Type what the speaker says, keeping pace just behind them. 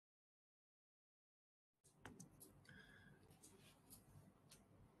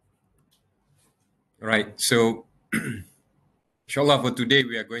Right. So, inshallah, for today,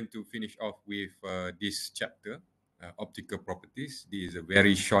 we are going to finish off with this chapter, optical properties. These are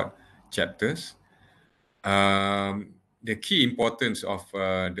very short chapters. The key importance of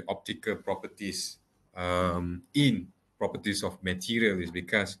the optical properties in properties of material is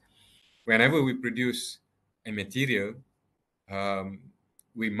because whenever we produce a material, um,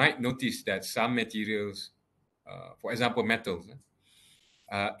 we might notice that some materials, for example, metals,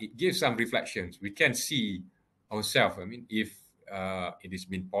 it gives some reflections. We can see ourselves. I mean, if it has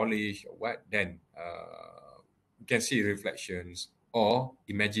been polished or what, then you can see reflections. Or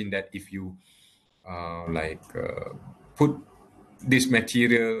imagine that if you put this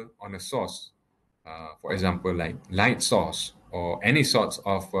material on a source, for example, like light source or any sorts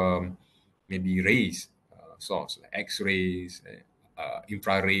of maybe rays source, like X-rays,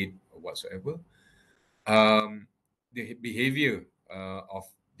 infrared, or whatsoever. The behavior of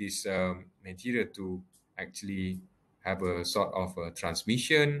this material to actually have a sort of a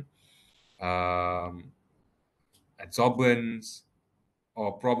transmission, um, absorbance,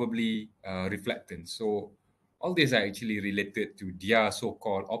 or probably reflectance. So all these are actually related to their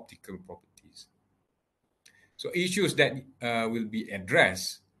so-called optical properties. So issues that will be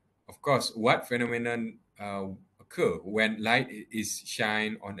addressed, of course, what phenomenon occur when light is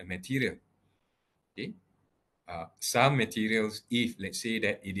shine on a material. Okay, some materials, if let's say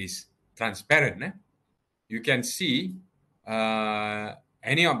that it is transparent, you can see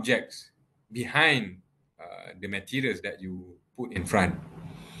any objects behind the materials that you put in front.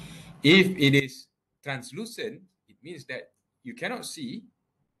 If it is translucent, it means that you cannot see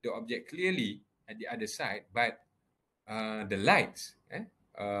the object clearly at the other side, but the lights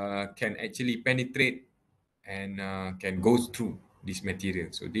can actually penetrate and can go through this material.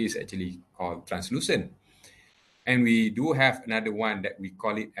 So this is actually called translucent. And we do have another one that we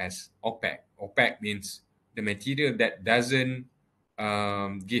call it as opaque. Opaque means the material that doesn't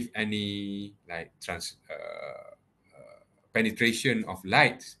give any like penetration of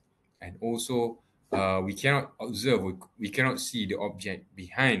light, and also we cannot observe, we cannot see the object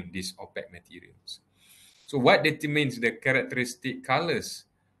behind these opaque materials. So what determines the characteristic colors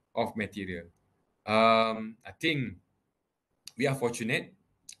of material? I think we are fortunate.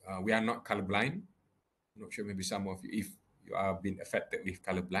 We are not colorblind. I'm not sure, maybe some of you, if you are been affected with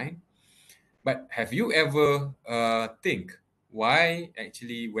colorblind. But have you ever think why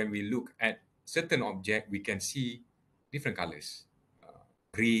actually when we look at certain object we can see different colors,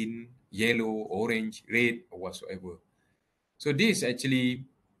 green, yellow, orange, red, or whatsoever? So this actually,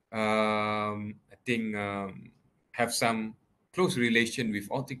 I think, have some close relation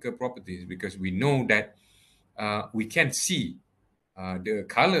with optical properties, because we know that we can see the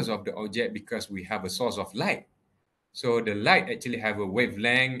colors of the object because we have a source of light. So the light actually have a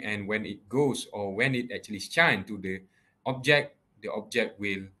wavelength, and when it goes or when it actually shine to the object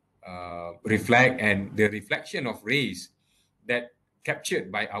will reflect, and the reflection of rays that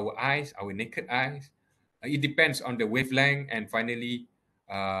captured by our eyes, our naked eyes, it depends on the wavelength, and finally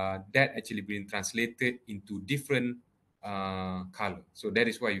that actually being translated into different color. So that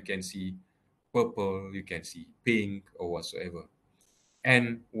is why you can see purple, you can see pink, or whatsoever.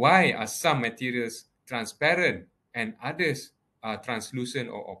 And why are some materials transparent and others are translucent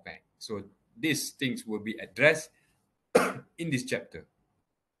or opaque? So these things will be addressed in this chapter.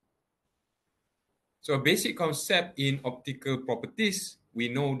 So a basic concept in optical properties, we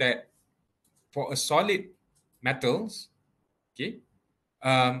know that for a solid metals, okay,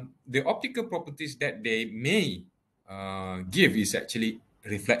 the optical properties that they may give is actually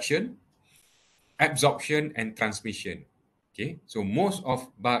reflection, absorption, and transmission. Okay, so most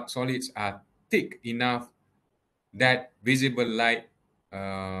of bulk solids are thick enough that visible light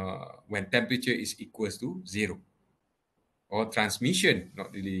when temperature is equals to 0, or transmission,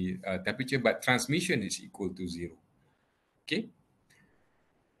 not really temperature, but transmission is equal to 0. Okay,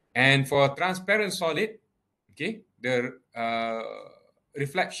 and for transparent solid, okay, the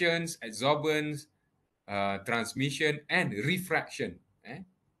reflections, absorbance, transmission, and refraction,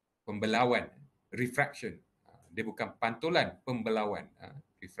 pembelauan, refraction, dia bukan pantulan, pembelauan,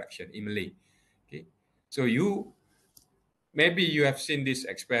 refraction in Malay. Okay, so maybe you have seen this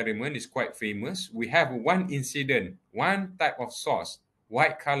experiment, it's quite famous. We have one incident, one type of source,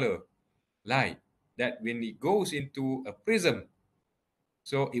 white color light, that when it goes into a prism,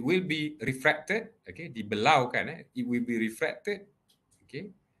 so it will be refracted, okay, dibelaukan, it will be refracted,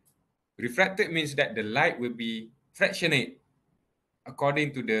 okay. Refracted means that the light will be fractionate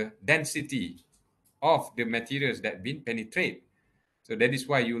according to the density of the materials that been penetrate. So that is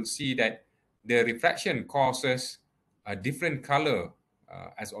why you'll see that the refraction causes a different color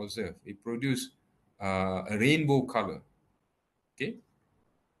as observed. It produces a rainbow color. Okay.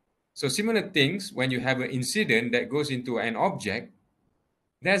 So similar things, when you have an incident that goes into an object,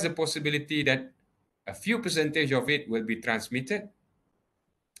 there's a possibility that a few percentage of it will be transmitted,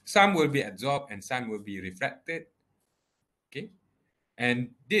 some will be absorbed, and some will be refracted. Okay, and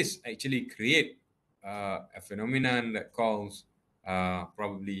this actually create a phenomenon that calls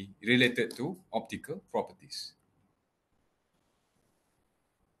probably related to optical properties.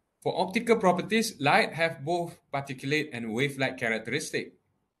 For optical properties, light have both particulate and wave-like characteristic.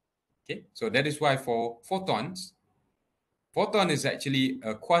 Okay, so that is why for photons, photon is actually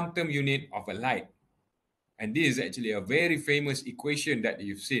a quantum unit of a light. And this is actually a very famous equation that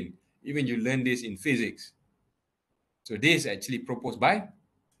you've seen. Even you learn this in physics. So this is actually proposed by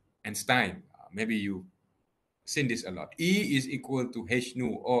Einstein. Maybe you've seen this a lot. E is equal to h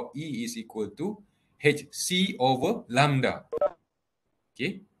nu, or E is equal to hc over lambda.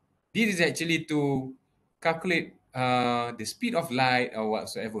 Okay. This is actually to calculate the speed of light or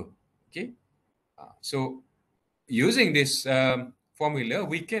whatsoever. Okay. So using this formula,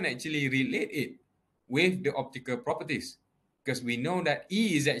 we can actually relate it with the optical properties, because we know that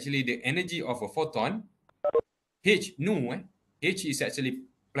E is actually the energy of a photon. H nu, H is actually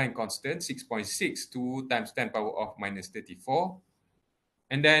Planck constant, 6.62 times 10 power of minus 34.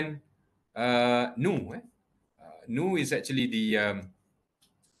 And then nu is actually the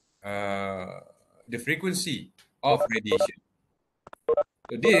frequency of radiation.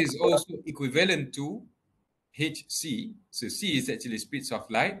 So this is also equivalent to hc. So c is actually speeds of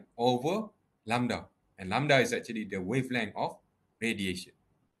light over lambda, and lambda is actually the wavelength of radiation.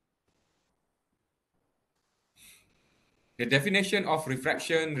 The definition of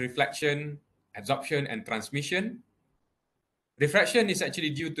refraction, reflection, absorption, and transmission. Refraction is actually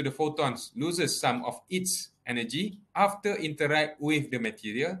due to the photons loses some of its energy after interact with the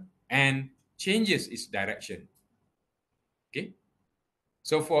material and changes its direction. Okay.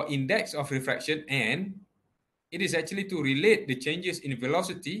 So for index of refraction n, it is actually to relate the changes in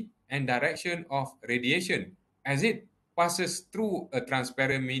velocity and direction of radiation as it passes through a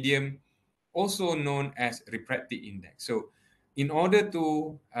transparent medium, also known as refractive index. So in order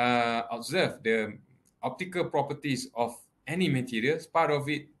to observe the optical properties of any materials, part of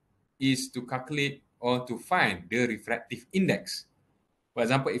it is to calculate or to find the refractive index. For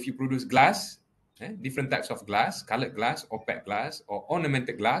example, if you produce glass, different types of glass, colored glass, opaque glass, or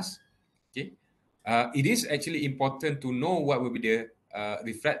ornamented glass, okay, it is actually important to know what will be the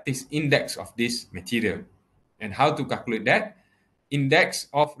refractive index of this material. And how to calculate that? Index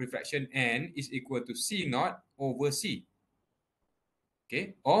of refraction n is equal to C naught over C.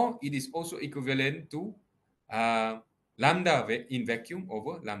 Okay, or it is also equivalent to lambda in vacuum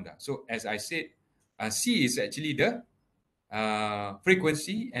over lambda. So as I said, C is actually the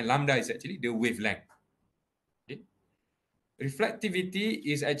frequency, and lambda is actually the wavelength. Okay. Reflectivity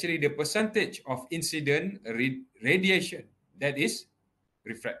is actually the percentage of incident radiation that is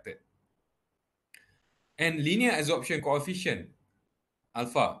refracted. And linear absorption coefficient,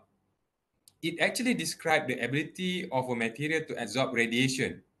 alpha, it actually describes the ability of a material to absorb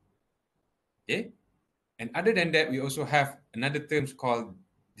radiation. Okay. And other than that, we also have another term called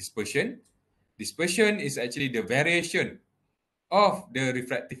dispersion. Dispersion is actually the variation of the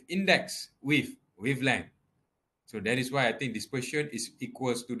refractive index with wavelength. So that is why I think dispersion is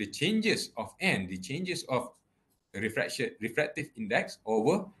equals to the changes of n, the changes of the refractive index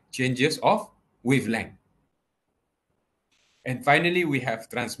over changes of wavelength. And finally, we have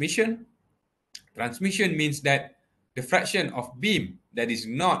transmission. Transmission means that the fraction of beam that is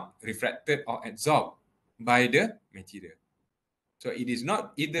not refracted or absorbed by the material. So it is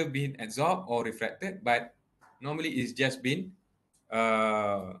not either being absorbed or refracted, but normally it's just been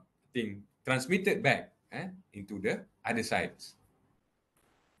transmitted back into the other sides.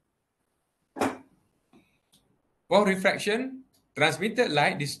 For refraction, transmitted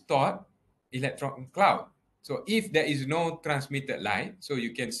light distort electron cloud. So if there is no transmitted light, so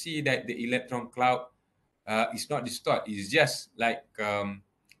you can see that the electron cloud is not distort. It's just like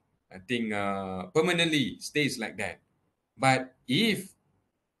permanently stays like that. But if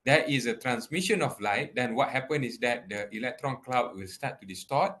there is a transmission of light, then what happens is that the electron cloud will start to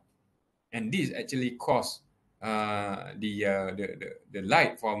distort, and this actually cause the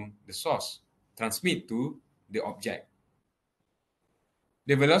light from the source transmit to the object.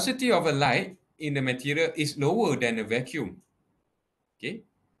 The velocity of a light in the material is lower than a vacuum. Okay,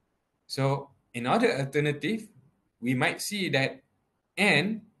 so another alternative, we might see that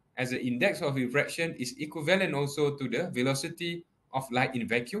n as an index of refraction is equivalent also to the velocity of light in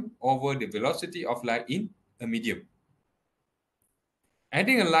vacuum over the velocity of light in a medium.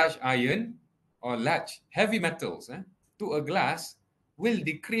 Adding a large ion or large heavy metals to a glass will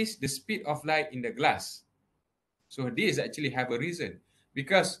decrease the speed of light in the glass. So this actually have a reason,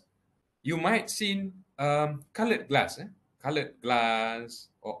 because you might see colored glass, colored glass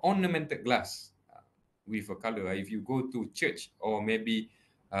or ornamented glass with a color. If you go to church or maybe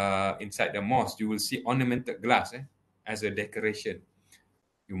inside the mosque, you will see ornamented glass as a decoration.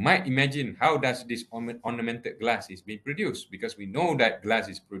 You might imagine, how does this ornamented glass is being produced? Because we know that glass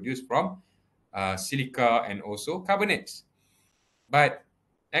is produced from silica and also carbonates. But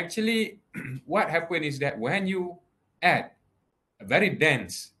actually, what happened is that when you add a very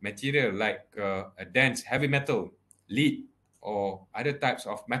dense material like a dense heavy metal, lead, or other types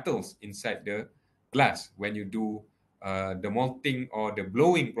of metals inside the glass, when you do the molting or the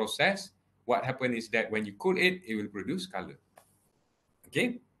blowing process, what happens is that when you cool it, it will produce color.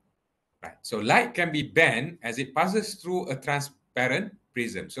 Okay? Right. So light can be bent as it passes through a transparent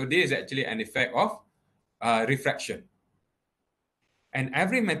prism. So this is actually an effect of refraction. And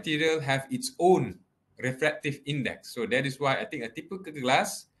every material have its own refractive index. So that is why I think a typical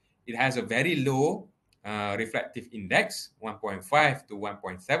glass, it has a very low refractive index, 1.5 to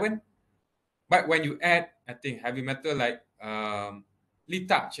 1.7. But when you add, I think, heavy metal like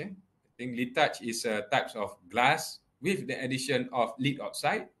litach, I think litach is a type of glass with the addition of lead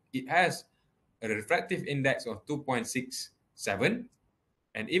oxide. It has a refractive index of 2.67.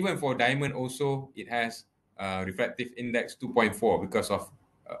 And even for diamond also, it has a refractive index 2.4 because of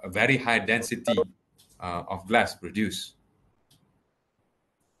a very high density of glass produced.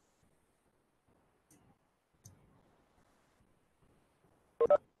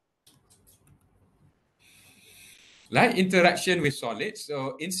 Light interaction with solids.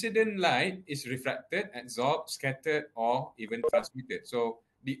 So incident light is refracted, absorbed, scattered, or even transmitted. So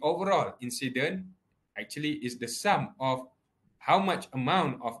the overall incident actually is the sum of how much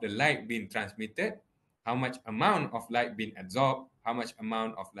amount of the light being transmitted, how much amount of light being absorbed, how much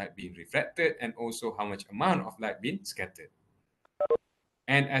amount of light being refracted, and also how much amount of light being scattered.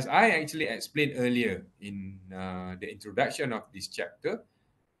 And as I actually explained earlier in the introduction of this chapter,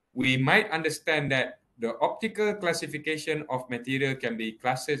 we might understand that the optical classification of material can be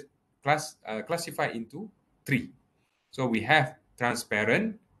classified into three. So we have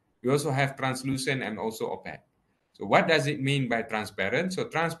transparent, we also have translucent, and also opaque. So what does it mean by transparent? So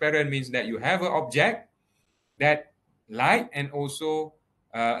transparent means that you have an object that light and also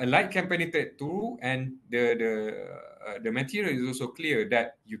a light can penetrate through, and the material is also clear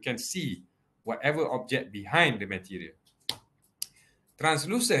that you can see whatever object behind the material.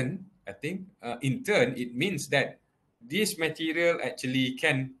 Translucent, I think, in turn, it means that this material actually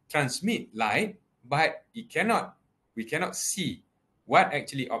can transmit light, but we cannot see what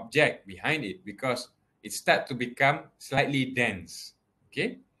actually object behind it because it starts to become slightly dense.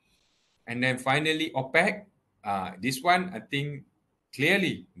 Okay. And then finally, opaque. This one, I think,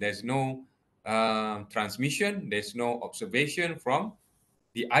 clearly there's no transmission, there's no observation from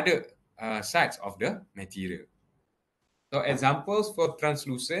the other sides of the material. So examples for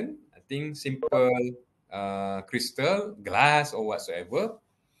translucent, I think simple crystal, glass, or whatsoever.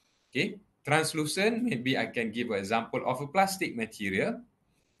 Okay, translucent, maybe I can give an example of a plastic material.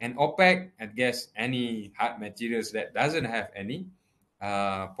 And opaque, I guess any hard materials that doesn't have any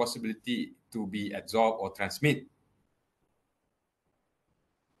possibility to be absorbed or transmit.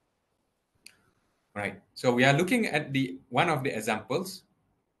 Right. So we are looking at the one of the examples.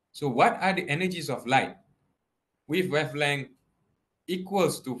 So what are the energies of light with wavelength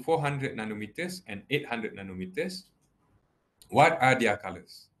equals to 400 nanometers and 800 nanometers? What are their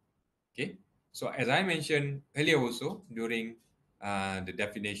colors? Okay. So as I mentioned earlier also during the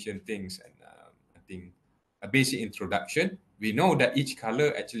definition things and I think a basic introduction, we know that each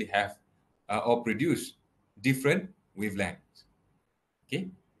color actually have or produce different wavelengths. Okay.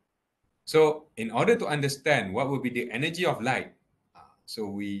 So in order to understand what will be the energy of light, so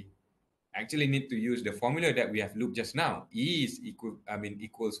we actually need to use the formula that we have looked just now. E is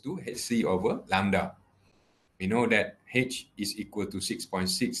equals to hc over lambda. We know that h is equal to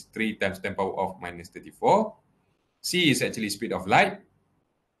 6.63 times 10 power of minus 34. C is actually speed of light,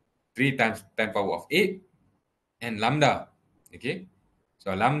 3 times 10 power of 8, and lambda. Okay,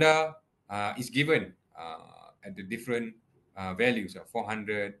 so lambda is given at the different values of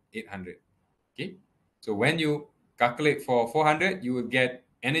 400, 800. Okay, so when you calculate for 400, you will get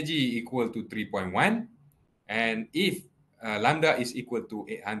energy equal to 3.1. And if lambda is equal to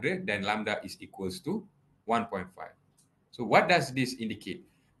 800, then lambda is equals to 1.5. So what does this indicate?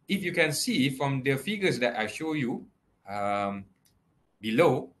 If you can see from the figures that I show you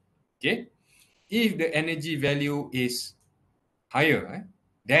below, okay, if the energy value is higher,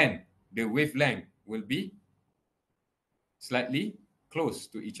 then the wavelength will be slightly close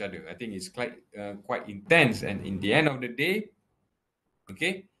to each other. I think it's quite intense, and in the end of the day,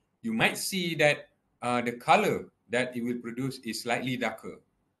 okay, you might see that the color that it will produce is slightly darker,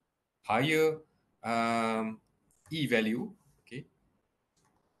 higher E value. Okay,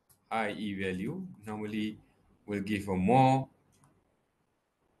 high E value normally will give a more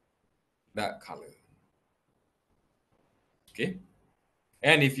dark color. Okay,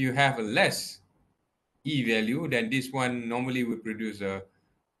 and if you have a less E value, then this one normally will produce a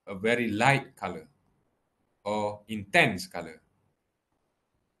very light color or intense color.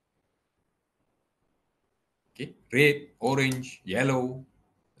 Okay, red, orange, yellow.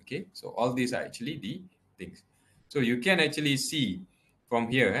 Okay, so all these are actually the things. So you can actually see from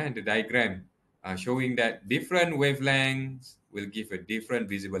here the diagram showing that different wavelengths will give a different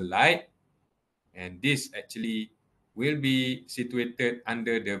visible light, and this actually will be situated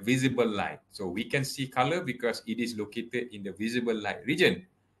under the visible light. So we can see color because it is located in the visible light region.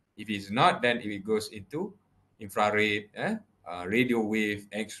 If it's not, then it goes into infrared, radio wave,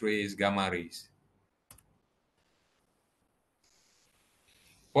 X-rays, gamma rays.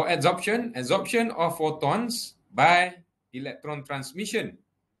 For absorption of photons by electron transmission.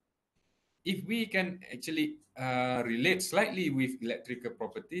 If we can actually relate slightly with electrical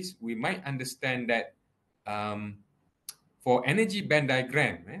properties, we might understand that for energy band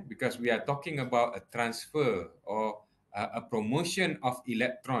diagram, because we are talking about a transfer or a promotion of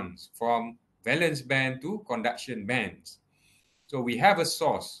electrons from valence band to conduction bands. So we have a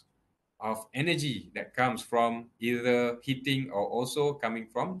source of energy that comes from either heating or also coming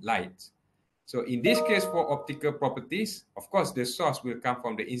from light. So in this case, for optical properties, of course, the source will come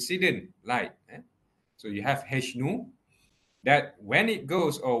from the incident light. So you have H nu, that when it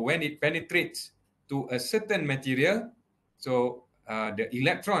goes or when it penetrates to a certain material, so the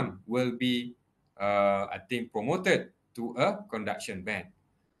electron will be, I think, promoted to a conduction band.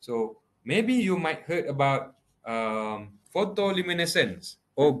 So maybe you might heard about photoluminescence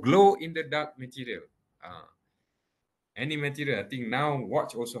or glow in the dark material. Any material, I think now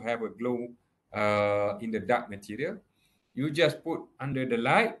watch also have a glow in the dark material. You just put under the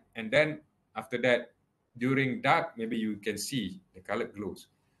light, and then after that, during dark, maybe you can see the color glows.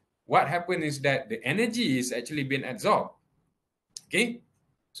 What happens is that the energy is actually being absorbed. Okay,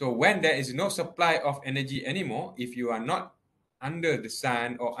 so when there is no supply of energy anymore, if you are not under the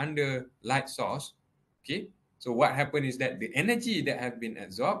sun or under light source, okay, so what happens is that the energy that has been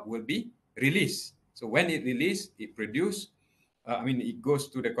absorbed will be released. So when it released, it produce, it goes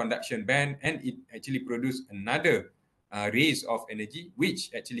to the conduction band, and it actually produce another rays of energy,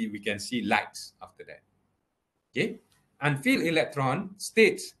 which actually we can see lights after that. Okay, unfilled electron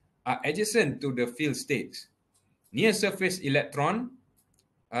states are adjacent to the filled states. Near surface electron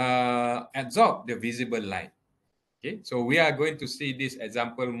absorb the visible light. Okay, so we are going to see this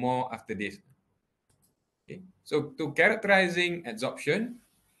example more after this. Okay, so to characterizing absorption,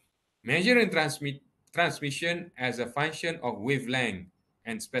 measuring transmission as a function of wavelength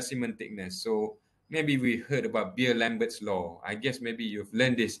and specimen thickness. So maybe we heard about Beer-Lambert's law. I guess maybe you've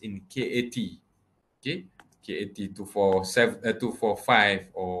learned this in KAT. Okay, KAT 245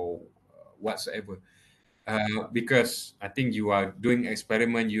 or whatsoever. Because I think you are doing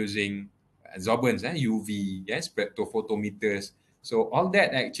experiment using absorbance, UV, spectrophotometers. So all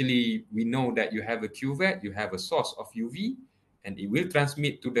that actually, we know that you have a cuvette, you have a source of UV, and it will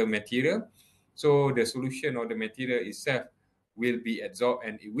transmit to the material. So the solution or the material itself will be absorbed,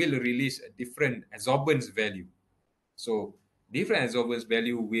 and it will release a different absorbance value. So different absorbance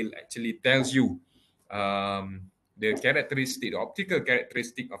value will actually tells you the characteristic, the optical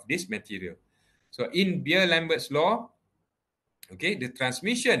characteristic of this material. So in Beer-Lambert's law, okay, the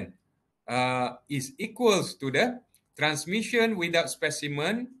transmission is equals to the transmission without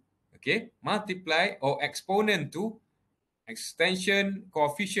specimen, okay, multiply or exponent to extension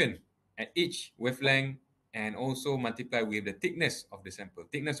coefficient at each wavelength, and also multiply with the thickness of the sample.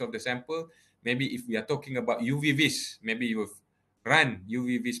 Thickness of the sample, maybe if we are talking about UV vis, maybe you've run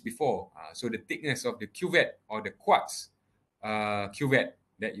UV vis before. So the thickness of the cuvette or the quartz cuvette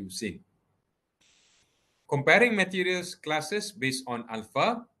that you've seen. Comparing materials classes based on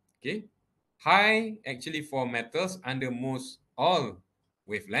alpha, okay, high actually for metals under most all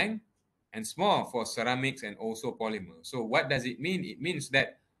wavelength, and small for ceramics and also polymer. So what does it mean? It means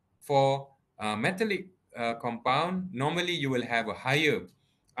that for metallic compound, normally you will have a higher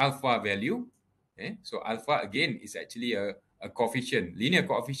alpha value. Okay? So alpha again is actually a coefficient, linear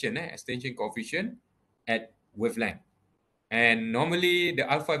coefficient, extension coefficient at wavelength. And normally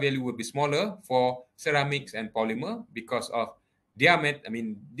the alpha value will be smaller for ceramics and polymer because of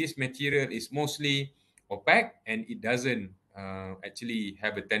this material is mostly opaque, and it doesn't actually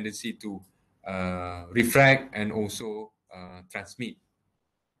have a tendency to refract and also transmit.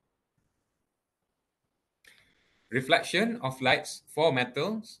 Reflection of lights for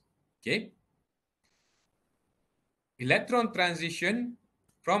metals. Okay. Electron transition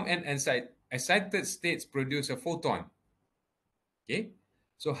from an excited states produce a photon. Okay.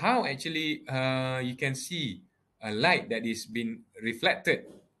 So how actually you can see a light that is being reflected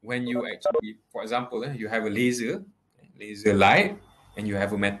when you actually, for example, you have a laser light, and you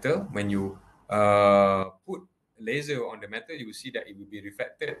have a metal. When you put laser on the metal, you will see that it will be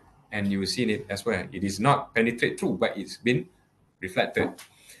reflected, and you will see it as well. It is not penetrate through, but it's been reflected.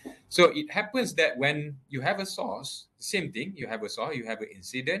 So it happens that when you have a source, same thing, you have a source, you have an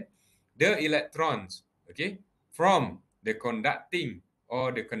incident, the electrons, okay, from the conducting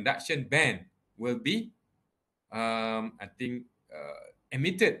or the conduction band will be,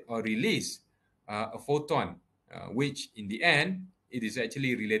 emitted or released a photon, which in the end, it is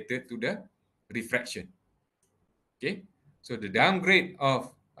actually related to the refraction. Okay, so the downgrade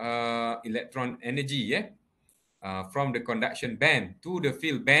of electron energy, from the conduction band to the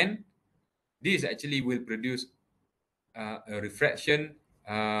field band, this actually will produce a refraction,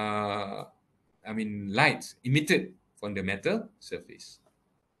 lights emitted from the metal surface.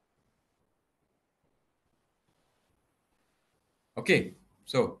 Okay,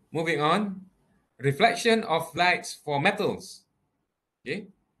 so moving on, reflection of lights for metals. Okay,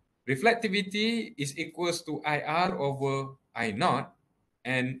 reflectivity is equals to IR over I naught,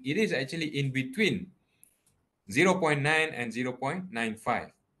 and it is actually in between 0.9 and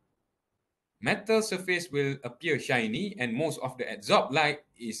 0.95. Metal surface will appear shiny, and most of the absorbed light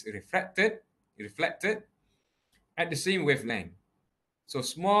is reflected at the same wavelength. So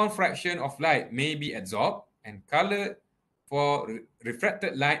small fraction of light may be absorbed, and color for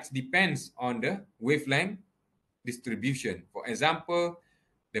refracted lights depends on the wavelength distribution. For example,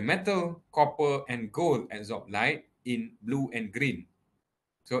 the metal, copper, and gold absorb light in blue and green.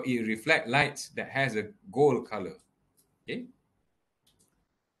 So it reflects lights that has a gold color. Okay.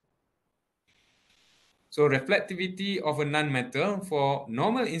 So reflectivity of a non-metal for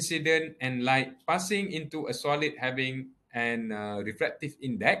normal incident and light passing into a solid having an refractive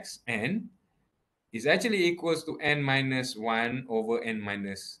index n is actually equals to n minus 1 over n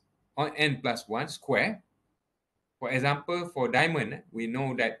minus or n plus 1 square. For example, for diamond, we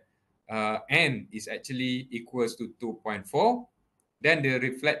know that n is actually equals to 2.4. Then the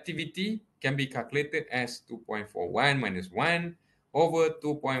reflectivity can be calculated as 2.41 minus 1 over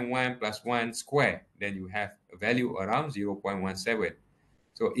 2.1 plus 1 square. Then you have a value around 0.17.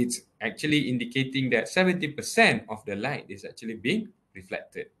 So it's actually indicating that 70% of the light is actually being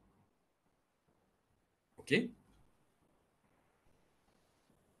reflected. Okay.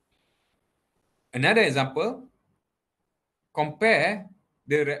 Another example, compare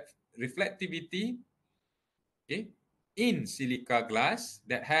the reflectivity, okay, in silica glass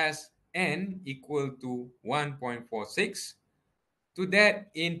that has N equal to 1.46 to that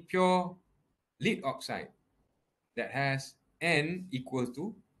in pure lead oxide that has N equal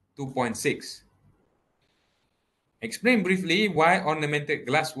to 2.6. Explain briefly why ornamented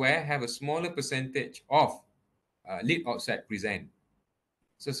glassware have a smaller percentage of lead oxide present.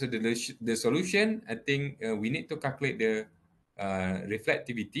 So the solution, I think we need to calculate the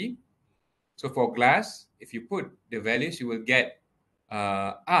reflectivity. So for glass, if you put the values, you will get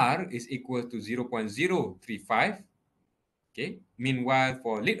R is equal to 0.035. Okay. Meanwhile,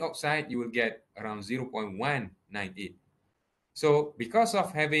 for lead oxide, you will get around 0.198. So because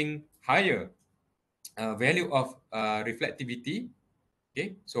of having higher value of reflectivity,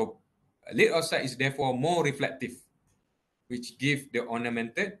 okay, so lead oxide is therefore more reflective, which give the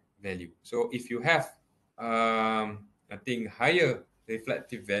ornamented value. So if you have, I think, higher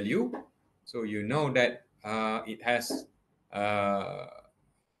reflective value, so you know that it has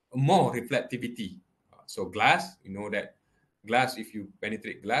more reflectivity. So glass, you know that glass, if you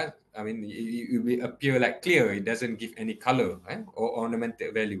penetrate glass, it will appear like clear. It doesn't give any color or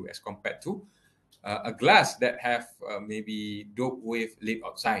ornamented value as compared to a glass that have maybe doped with lead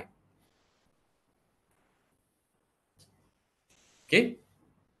oxide. Okay,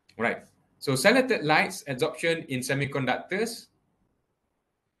 right. So selected lights absorption in semiconductors.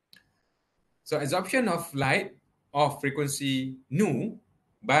 So absorption of light of frequency nu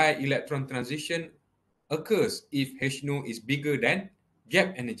by electron transition occurs if H nu is bigger than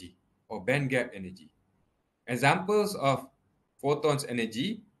gap energy or band gap energy. Examples of photons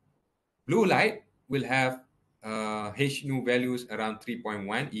energy, blue light will have H nu values around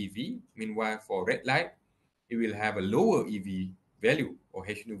 3.1 eV. Meanwhile, for red light, it will have a lower EV value or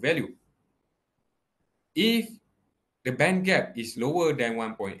H nu value. If the band gap is lower than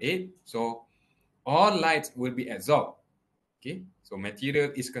 1.8, so all light will be absorbed. Okay, so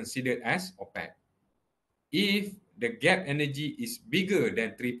material is considered as opaque. If the gap energy is bigger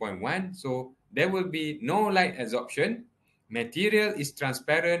than 3.1, so there will be no light absorption. Material is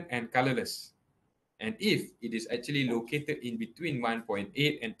transparent and colorless. And if it is actually located in between 1.8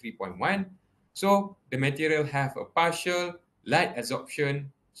 and 3.1, so the material have a partial light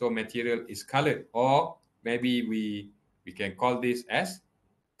absorption, so material is colored, or maybe we can call this as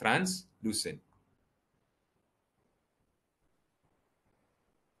translucent.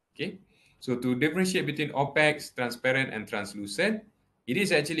 Okay, so to differentiate between opaque, transparent, and translucent, it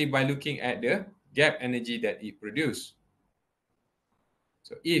is actually by looking at the gap energy that it produces.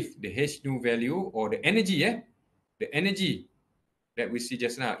 So if the H nu value or the energy, the energy that we see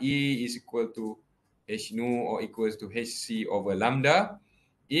just now, E is equal to H nu or equals to Hc over lambda.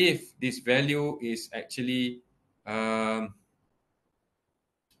 If this value is actually lower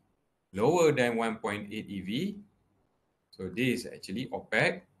than 1.8 eV, so this is actually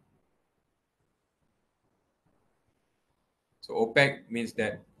opaque. So opaque means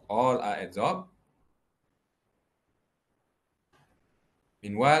that all are absorbed.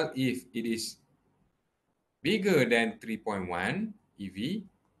 Meanwhile, if it is bigger than 3.1 eV,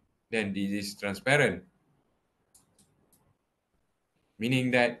 then this is transparent, meaning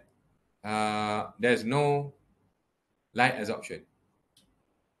that there's no light absorption.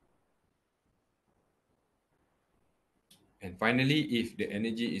 And finally, if the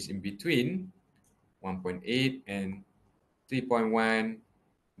energy is in between 1.8 and 3.1,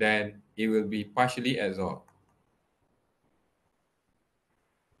 then it will be partially absorbed.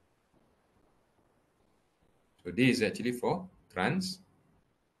 So this is actually for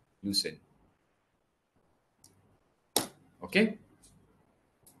translucent. Okay.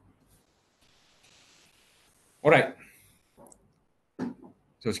 All right.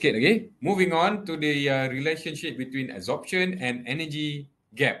 So sikit lagi. Moving on to the relationship between absorption and energy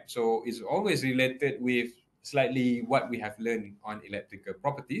gap. So it's always related with slightly what we have learned on electrical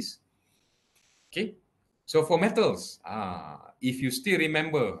properties. Okay. So for metals, if you still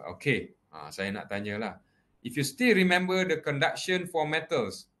remember, okay, saya nak tanya lah. If you still remember the conduction for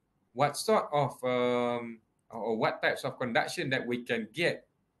metals, what sort of or what types of conduction that we can get,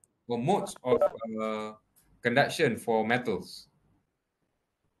 or modes of conduction for metals?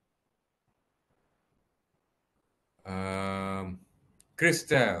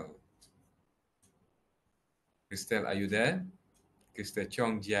 Crystal. Crystal, are you there? Crystal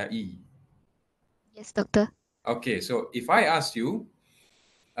Chong Jia E. Yes, doctor. Okay, so if I ask you,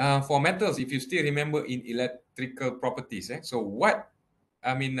 for metals, if you still remember in electrical properties, so what,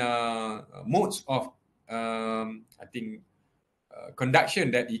 modes of, I think,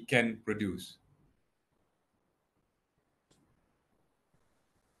 conduction that it can produce?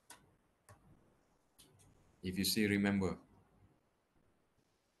 If you still remember.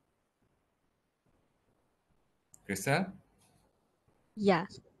 Crystal? Yeah.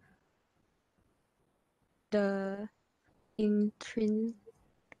 The intrinsic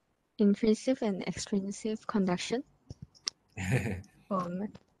and extrinsic conduction. That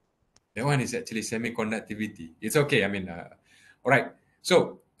one is actually semi-conductivity. It's okay. All right.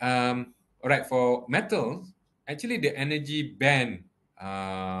 So, all right, for metals, actually the energy band,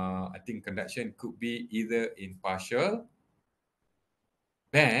 I think conduction could be either in partial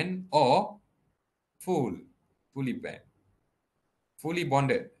band or fully band, fully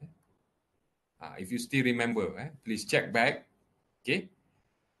bonded. If you still remember, please check back. Okay.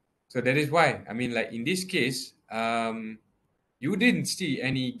 So that is why, like in this case, you didn't see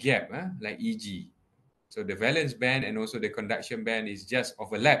any gap, like EG. So the valence band and also the conduction band is just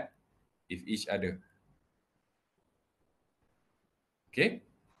overlap with each other. Okay?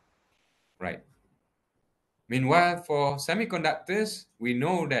 Right. Meanwhile, for semiconductors, we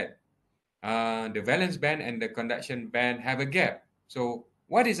know that the valence band and the conduction band have a gap. So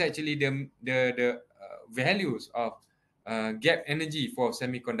what is actually the values of gap energy for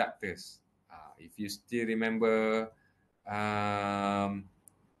semiconductors? If you still remember,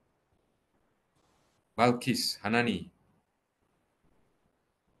 Balkis, Hanani.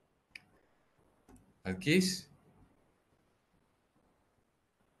 Balkis?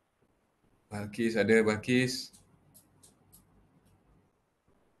 Balkis, ada Balkis?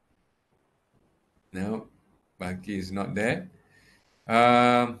 No, Balkis is not there.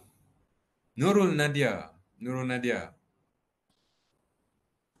 Nurul Nadia. Nurul Nadia.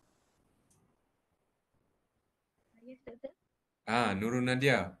 Nurul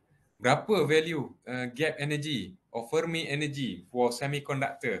Nadia. Berapa value gap energy or Fermi energy for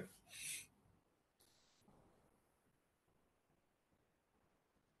semiconductor?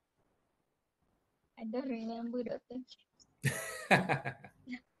 I don't remember, Doctor.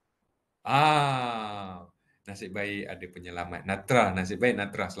 Nasib baik ada penyelamat. Natra, nasib baik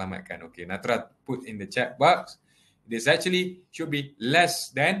Natra selamatkan. Okay, Natra put in the chat box. This actually should be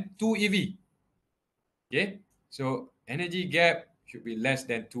less than 2 EV. Okay, so energy gap should be less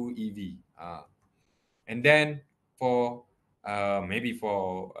than 2 EV. And then for maybe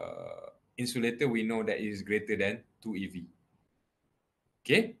for insulator, we know that it is greater than 2 EV.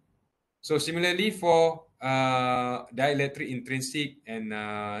 Okay, so similarly for dielectric intrinsic and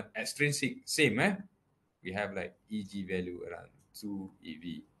extrinsic, same. We have like EG value around 2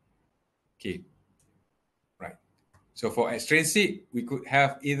 EV. Okay, right. So for extrinsic, we could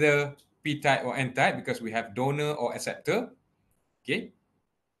have either P-type or N-type because we have donor or acceptor. Okay,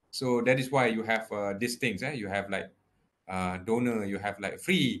 so that is why you have these things. You have like donor, you have like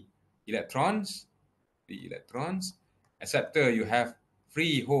free electrons, acceptor, you have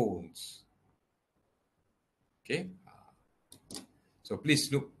free holes. Okay, so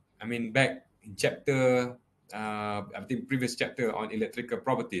please look, back in chapter, I think previous chapter on electrical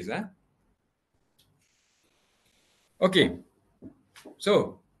properties. Okay,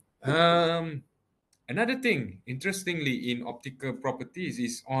 so another thing, interestingly, in optical properties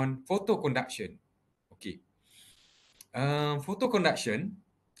is on photoconduction. Okay, photoconduction,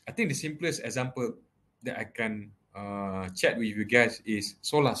 I think the simplest example that I can chat with you guys is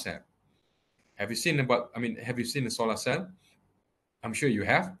solar cell. Have you seen a solar cell? I'm sure you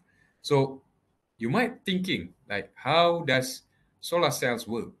have. So you might thinking like, how does solar cells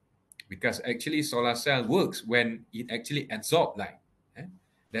work? Because actually solar cell works when it actually absorbs light.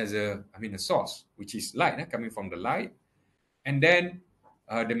 There's a source, which is light coming from the light. And then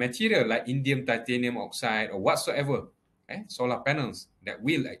the material like indium titanium oxide or whatsoever, solar panels that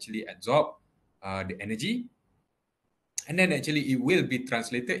will actually absorb the energy, and then actually it will be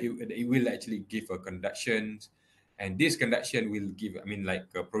translated, it will actually give a conduction, and this conduction will give,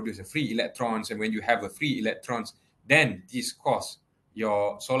 produce a free electrons, and when you have a free electrons, then this cause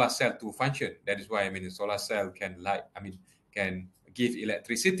your solar cell to function. That is why a solar cell can give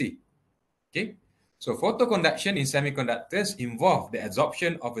electricity. Okay, so photoconduction in semiconductors involve the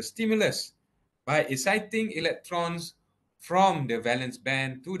absorption of a stimulus by exciting electrons from the valence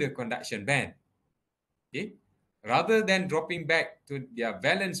band to the conduction band. Okay, rather than dropping back to their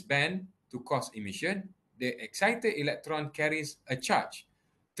valence band to cause emission, the excited electron carries a charge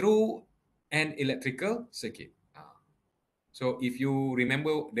through an electrical circuit. So if you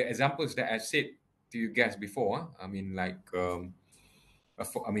remember the examples that I said to you guys before,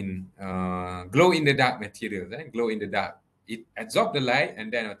 glow in the dark materials, glow in the dark. It absorbs the light,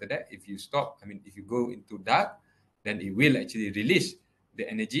 and then after that, if you stop, if you go into dark, then it will actually release the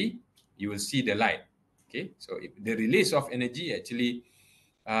energy. You will see the light. Okay, so the release of energy actually,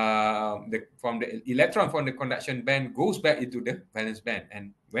 from the electron from the conduction band goes back into the valence band,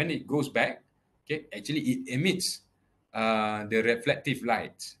 and when it goes back, okay, actually it emits the reflective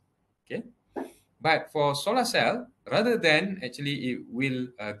light. Okay, but for solar cell, rather than actually it will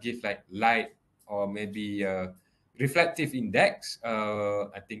give like light or maybe reflective index,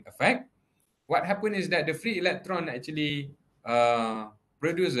 effect. What happened is that the free electron actually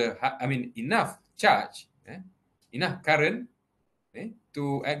produce enough charge, enough current,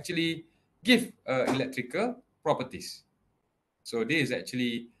 to actually give electrical properties. So this is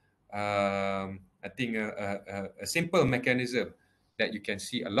actually, I think, a simple mechanism that you can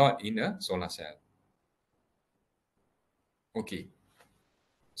see a lot in a solar cell. Okay.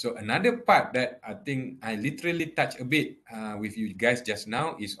 So another part that I think I literally touched a bit with you guys just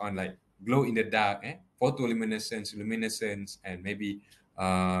now is on like glow in the dark, photoluminescence, luminescence, and maybe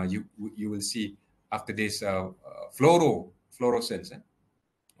you will see after this fluorescence.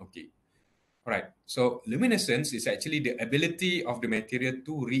 Okay. All right. So luminescence is actually the ability of the material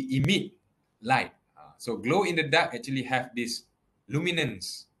to re-emit light. So glow in the dark actually have this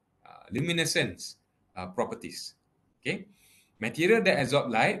luminescence properties. Okay. Material that absorb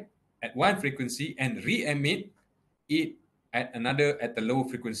light at one frequency and re-emit it at a low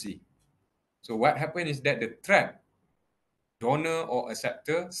frequency. So what happens is that the trap, donor or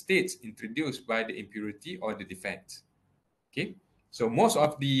acceptor states introduced by the impurity or the defect. Okay, so most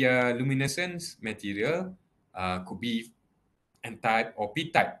of the luminescence material could be N-type or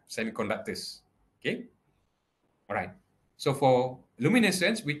P-type semiconductors. Okay, all right. So for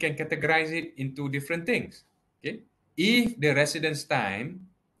luminescence, we can categorize it into different things. Okay, if the residence time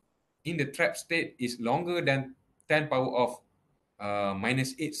in the trap state is longer than 10 power of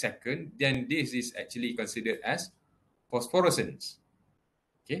 -8 second, then this is actually considered as phosphorescence.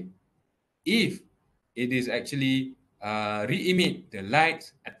 Okay, if it is actually re-emit the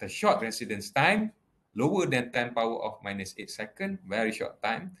light at a short residence time, lower than 10 power of minus 8 second, very short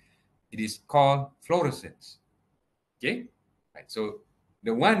time, it is called fluorescence. Okay, right. So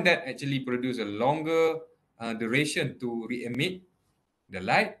the one that actually produce a longer duration to re-emit the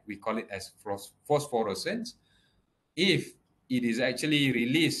light, we call it as phosphorescence. If it is actually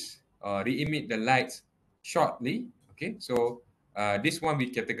release or re-emit the light shortly, okay, so this one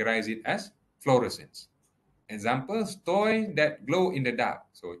we categorize it as fluorescence. Examples, toy that glow in the dark.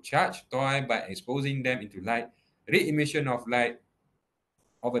 So charge toy by exposing them into light, re-emission of light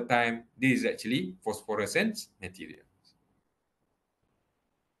over time. This is actually phosphorescence material.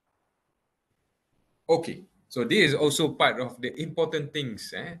 Okay, so this is also part of the important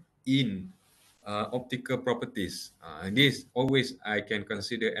things in optical properties. This always I can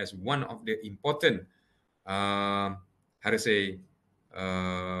consider as one of the important, how to say,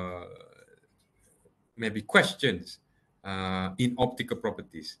 uh, maybe questions in optical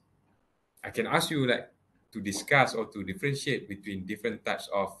properties. I can ask you like to discuss or to differentiate between different types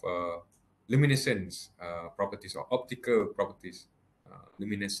of luminescence properties or optical properties,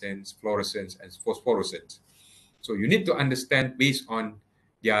 luminescence, fluorescence, and phosphorescence. So you need to understand based on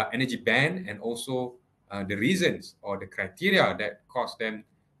their energy band and also the reasons or the criteria that cause them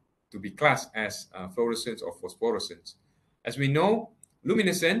to be classed as fluorescence or phosphorescence. As we know,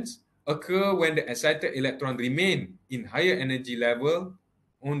 luminescence occur when the excited electron remain in higher energy level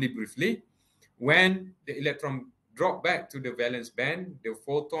only briefly. When the electron drop back to the valence band, the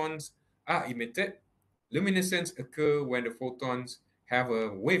photons are emitted. Luminescence occur when the photons have a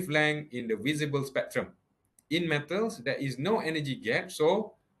wavelength in the visible spectrum. In metals, there is no energy gap,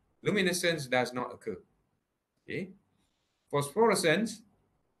 so luminescence does not occur. Okay. Phosphorescence,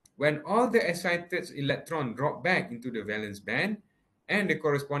 when all the excited electrons drop back into the valence band and the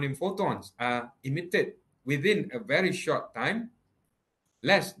corresponding photons are emitted within a very short time,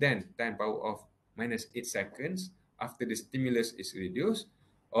 less than 10 power of minus 8 seconds after the stimulus is reduced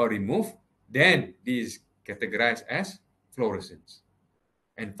or removed, then this is categorized as fluorescence.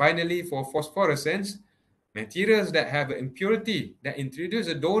 And finally, for phosphorescence, materials that have an impurity that introduce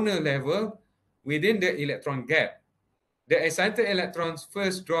a donor level within the electron gap. The excited electrons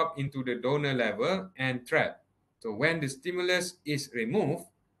first drop into the donor level and trap. So when the stimulus is removed,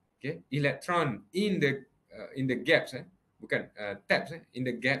 okay, electron in the gaps, bukan taps, in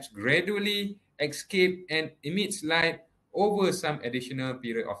the gaps gradually escape and emits light over some additional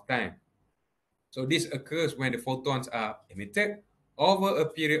period of time. So this occurs when the photons are emitted over a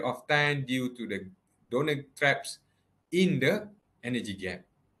period of time due to the donor traps in the energy gap.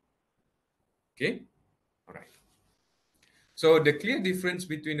 Okay, all right. So the clear difference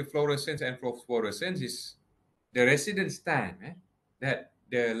between the fluorescence and phosphorescence is the residence time that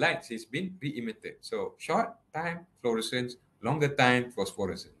the light has been re-emitted. So short time fluorescence, longer time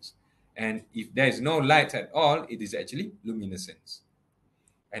phosphorescence. And if there is no light at all, it is actually luminescence.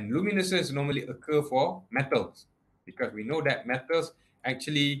 And luminescence normally occur for metals because we know that metals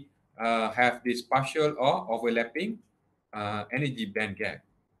actually have this partial or overlapping energy band gap.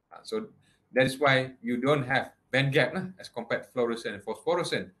 So that is why you don't have band gap as compared to fluorescent and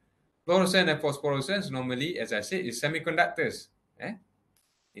phosphorescent. Fluorescent and phosphorescence normally, as I said, is semiconductors.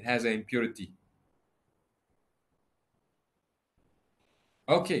 It has an impurity.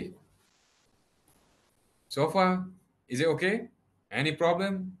 Okay. So far, is it okay? Any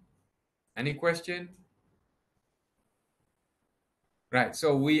problem? Any question? Right.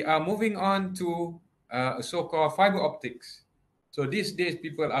 So we are moving on to so-called fiber optics. So these days,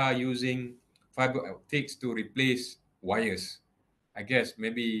 people are using fiber optics to replace wires. I guess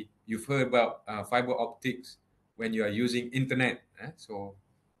maybe you've heard about fiber optics when you are using internet. So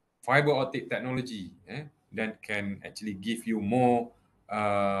fiber optic technology that can actually give you more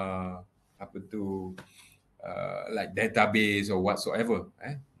apa tu like database or whatsoever.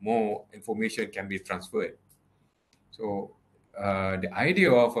 More information can be transferred. So the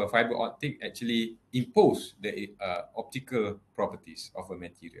idea of a fiber optic actually impose the optical properties of a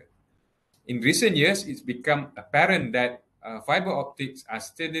material. In recent years, it's become apparent that fiber optics are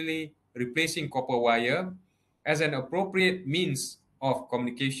steadily replacing copper wire as an appropriate means of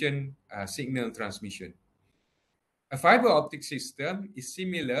communication signal transmission. A fiber optic system is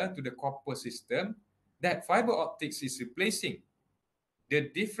similar to the copper system that fiber optics is replacing. The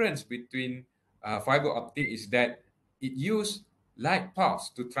difference between fiber optic is that it uses light pulse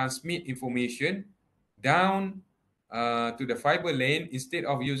to transmit information down to the fiber lane instead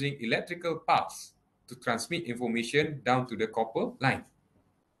of using electrical pulse to transmit information down to the copper line.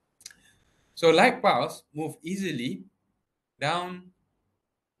 So light pulse move easily down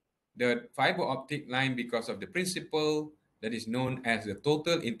the fiber optic line because of the principle that is known as the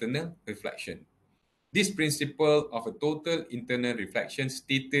total internal reflection. This principle of a total internal reflection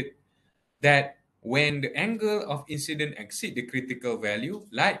stated that when the angle of incidence exceeds the critical value,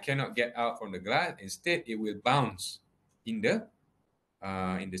 light cannot get out from the glass. Instead, it will bounce in the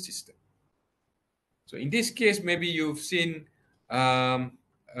system. So in this case, maybe you've seen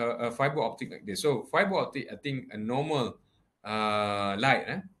a fiber optic like this. So fiber optic, I think a normal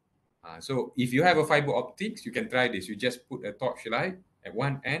light. So if you have a fiber optics, you can try this. You just put a torchlight at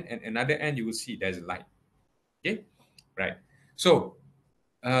one end, and another end you will see there's a light. Okay, right. So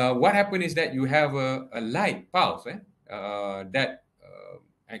what happens is that you have a light pulse that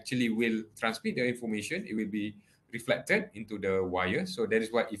actually will transmit the information. It will be reflected into the wire. So that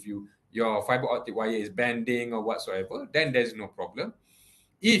is what, if your fiber optic wire is bending or whatsoever, then there's no problem.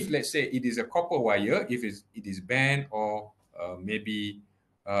 If let's say it is a copper wire, if it is bent or maybe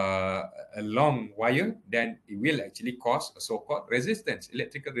a long wire, then it will actually cause a so-called resistance,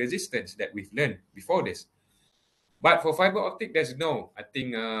 electrical resistance that we've learned before this. But for fiber optic, there's no,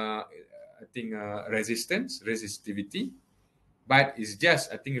 resistivity, but it's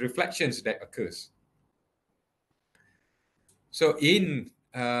just, I think, reflections that occurs. So in,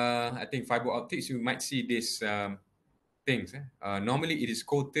 I think, fiber optics, you might see these things. Normally, it is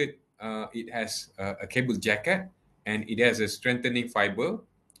coated. It has a cable jacket, and it has a strengthening fiber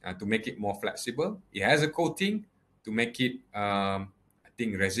to make it more flexible. It has a coating to make it, I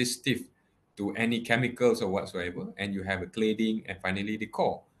think, resistive to any chemicals or whatsoever. And you have a cladding, and finally the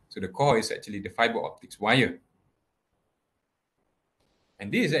core. So the core is actually the fiber optics wire.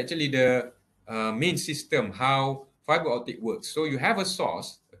 And this is actually the main system, how fiber optic works. So you have a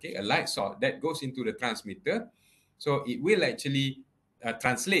source, okay, a light source that goes into the transmitter. So it will actually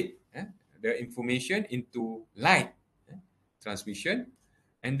translate the information into light transmission.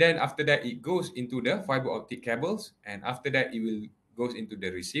 And then after that, it goes into the fiber optic cables. And after that, it will goes into the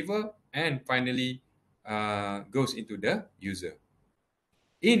receiver, and finally goes into the user.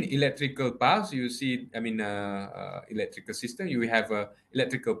 In electrical pulse, you see, electrical system, you have a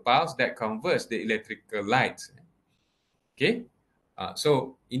electrical pulse that converts the electrical lights. Okay,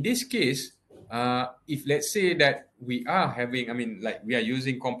 so in this case, if let's say that we are having, like we are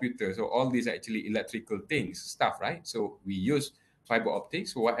using computers, so all these actually electrical things, stuff, right? So we use fiber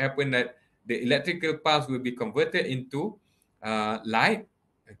optics. So what happened that the electrical pulse will be converted into light,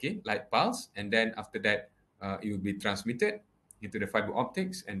 okay, light pulse, and then after that, it will be transmitted into the fiber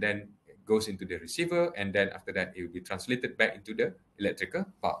optics, and then it goes into the receiver, and then after that, it will be translated back into the electrical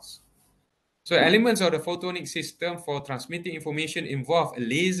pulse. So elements of the photonic system for transmitting information involve a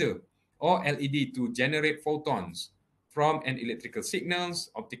laser or LED to generate photons from an electrical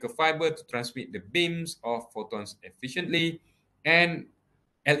signals, optical fiber to transmit the beams of photons efficiently, and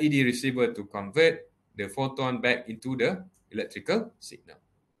LED receiver to convert the photon back into the electrical signal.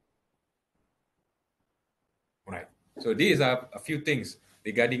 Right. So these are a few things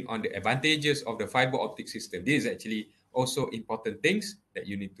regarding on the advantages of the fiber optic system. This is actually also important things that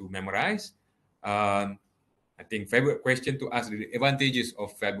you need to memorize. I think favorite question to ask the advantages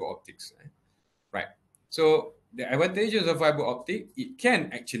of fiber optics. Right. So the advantages of fiber optic, it can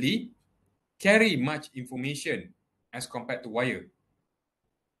actually carry much information as compared to wire,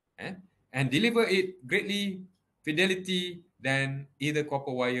 and deliver it greatly fidelity than either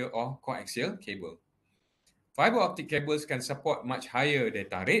copper wire or coaxial cable. Fiber optic cables can support much higher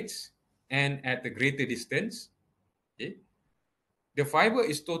data rates and at a greater distance. Okay? The fiber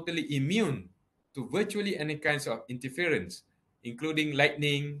is totally immune to virtually any kinds of interference, including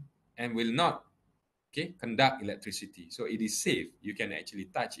lightning, and will not, okay, conduct electricity. So it is safe. You can actually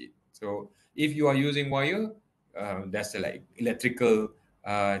touch it. So if you are using wire, there's a like electrical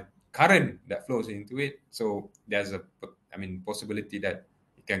current that flows into it. So there's a possibility that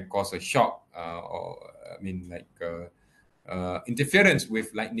it can cause a shock or interference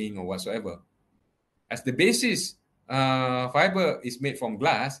with lightning or whatsoever. As the basis fiber is made from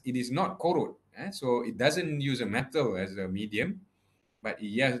glass, it is not corrode. So it doesn't use a metal as a medium, but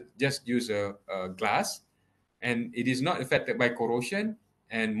it just use a glass, and it is not affected by corrosion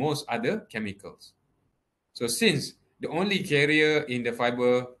and most other chemicals. So since the only carrier in the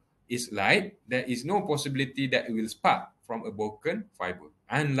fiber is light, there is no possibility that it will spark from a broken fiber,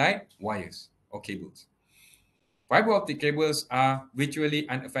 unlike wires or cables. Fiber optic cables are virtually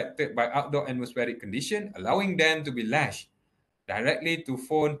unaffected by outdoor atmospheric conditions, allowing them to be lashed directly to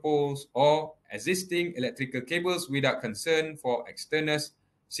phone poles or existing electrical cables without concern for external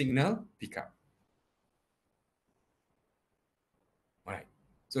signal pickup. All right.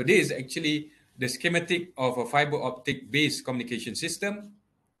 So this is actually the schematic of a fiber optic based communication system.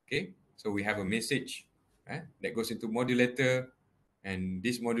 Okay, so we have a message that goes into modulator, and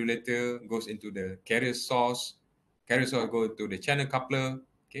this modulator goes into the carrier source. Carrier source go to the channel coupler.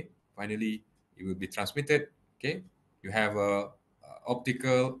 Okay, finally it will be transmitted. Okay, you have a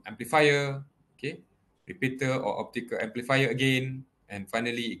optical amplifier. Okay, repeater or optical amplifier again, and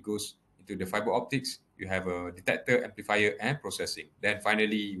finally it goes into the fiber optics. You have a detector, amplifier, and processing. Then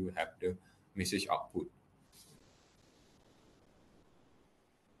finally you have the message output.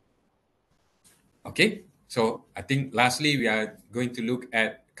 Okay, so I think lastly we are going to look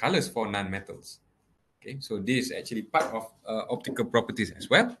at colors for non-metals. Okay, so this is actually part of optical properties as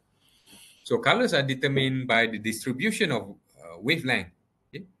well. So colors are determined by the distribution of wavelength.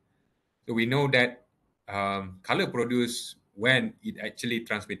 Okay? So we know that color produced when it actually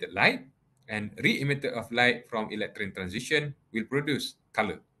transmitted light, and re-emitted of light from electron transition will produce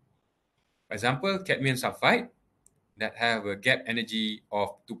color. For example, cadmium sulfide that have a gap energy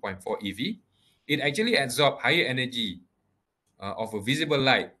of 2.4 eV, it actually absorbs higher energy of a visible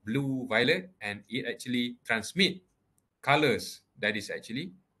light, blue, violet, and it actually transmit colors that is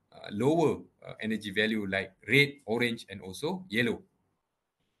actually lower energy value like red, orange, and also yellow.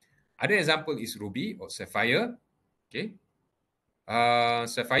 Other example is ruby or sapphire. Okay,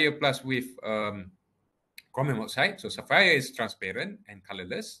 sapphire plus with chromium oxide. So sapphire is transparent and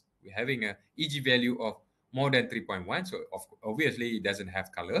colorless. We're having a EG value of more than 3.1. So obviously it doesn't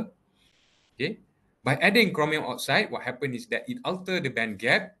have color. Okay. By adding chromium oxide, what happens is that it alters the band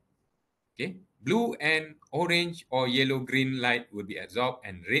gap. Okay. Blue and orange or yellow green light will be absorbed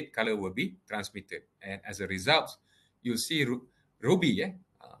and red color will be transmitted. And as a result, you'll see ruby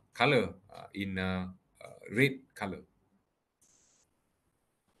color in red color.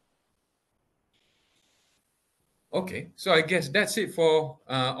 Okay, so I guess that's it for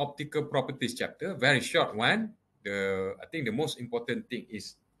optical properties chapter. Very short one. I think the most important thing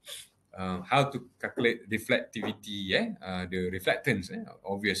is how to calculate reflectivity. Yeah, the reflectance.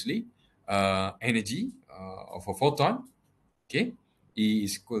 Obviously, energy of a photon. Okay, E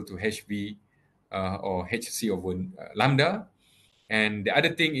is equal to hv or hc over lambda. And the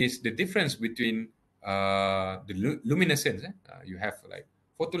other thing is the difference between the luminescence. You have like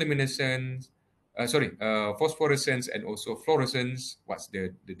photoluminescence, phosphorescence and also fluorescence. What's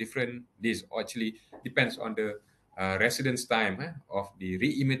the difference? This actually depends on the residence time of the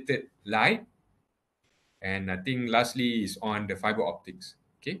re-emitted light. And I think lastly is on the fiber optics.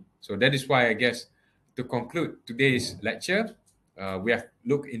 Okay, so that is why I guess to conclude today's lecture, we have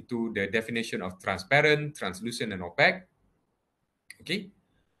looked into the definition of transparent, translucent, and opaque. Okay,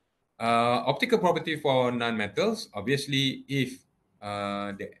 optical property for non-metals, obviously, if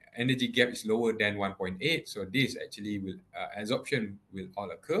the energy gap is lower than 1.8, so this actually will absorption will all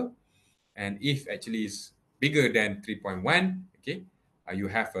occur. And if actually is bigger than 3.1, okay, you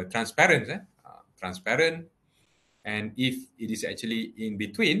have a transparent, transparent. And if it is actually in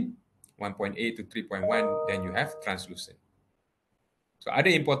between 1.8 to 3.1, then you have translucent. So other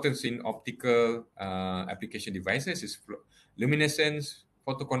importance in optical application devices is luminescence,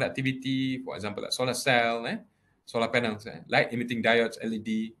 photoconductivity, for example, like solar cell, solar panels, light emitting diodes,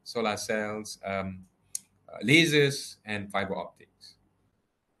 LED, solar cells, lasers, and fiber optics.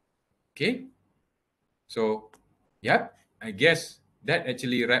 Okay, so yeah, I guess that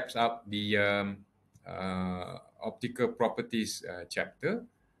actually wraps up the optical properties chapter.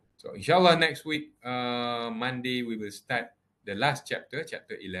 So inshallah next week, Monday, we will start the last chapter,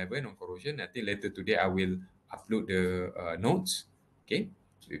 chapter 11 on corrosion. I think later today I will upload the notes, okay,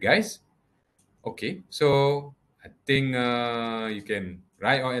 to you guys. Okay, so I think you can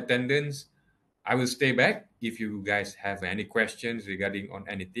write our attendance. I will stay back if you guys have any questions regarding on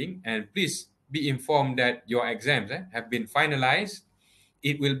anything. And please be informed that your exams have been finalized.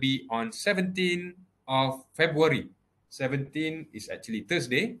 It will be on 17th of February. 17 is actually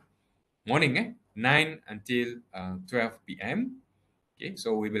Thursday morning, 9 until 12 p.m. Okay,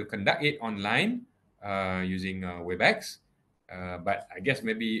 so we will conduct it online using WebEx. But I guess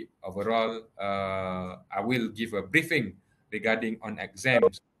maybe overall, I will give a briefing regarding on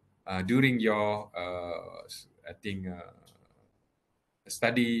exams during your, I think,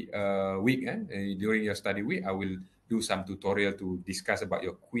 study week. During your study week, I will do some tutorial to discuss about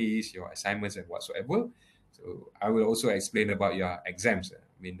your quiz, your assignments, and whatsoever. So I will also explain about your exams.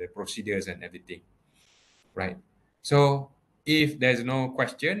 I mean the procedures and everything, right? So if there's no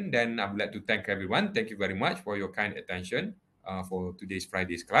question, then I would like to thank everyone. Thank you very much for your kind attention for today's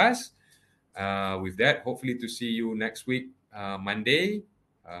Friday's class. With that, hopefully to see you next week, Monday.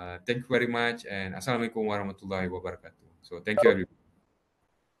 Thank you very much, and Assalamualaikum warahmatullahi wabarakatuh. So thank you, everyone.